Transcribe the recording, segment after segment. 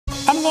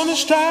I'm gonna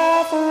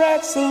strive for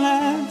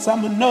excellence.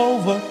 I'm an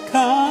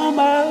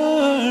overcomer.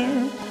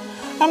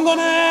 I'm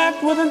gonna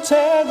act with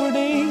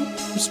integrity,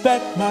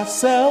 respect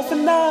myself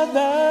and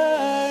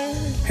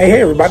others. Hey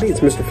everybody,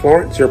 it's Mr.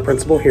 Florence, your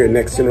principal here at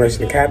Next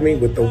Generation Academy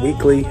with the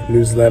weekly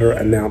newsletter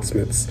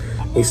announcements.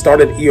 We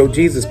started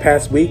EOGs this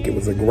past week. It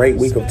was a great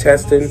week of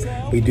testing.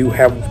 We do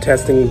have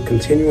testing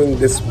continuing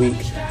this week.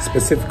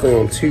 Specifically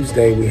on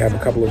Tuesday, we have a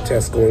couple of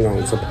tests going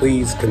on. So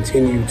please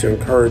continue to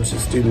encourage the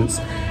students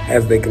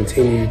as they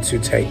continue to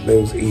take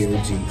those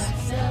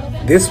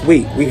EOGs. This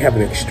week, we have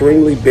an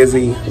extremely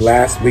busy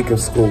last week of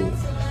school.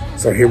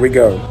 So here we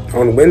go.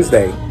 On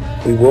Wednesday,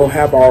 we will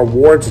have our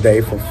awards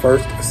day for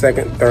 1st,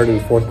 2nd, 3rd,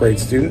 and 4th grade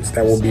students.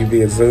 That will be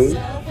via Zoom.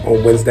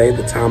 On Wednesday,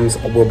 the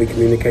times will be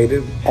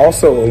communicated.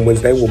 Also on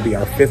Wednesday will be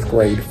our 5th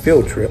grade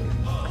field trip.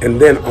 And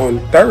then on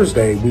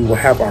Thursday, we will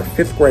have our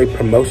 5th grade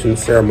promotion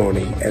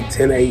ceremony at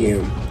 10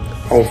 a.m.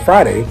 On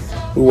Friday,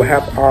 we will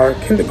have our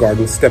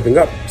kindergarten stepping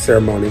up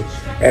ceremony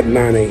at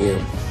 9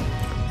 a.m.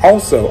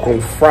 Also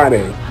on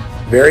Friday,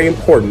 very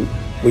important,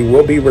 we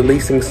will be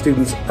releasing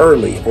students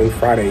early on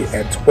Friday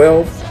at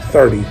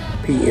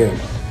 12:30 p.m.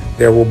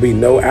 There will be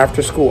no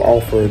after school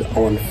offered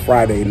on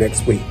Friday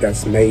next week.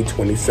 That's May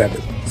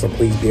 27th. So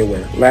please be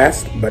aware.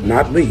 Last but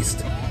not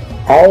least,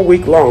 all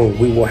week long,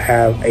 we will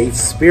have a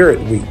spirit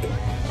week,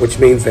 which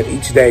means that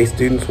each day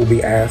students will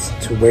be asked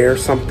to wear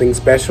something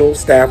special.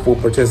 Staff will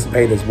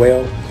participate as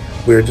well.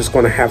 We're just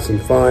going to have some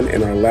fun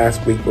in our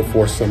last week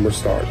before summer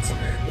starts.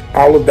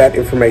 All of that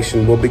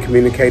information will be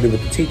communicated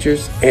with the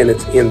teachers, and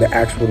it's in the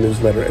actual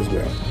newsletter as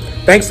well.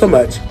 Thanks so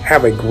much.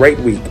 Have a great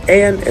week.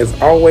 And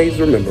as always,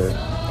 remember,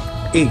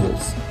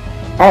 Eagles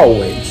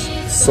always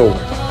soar.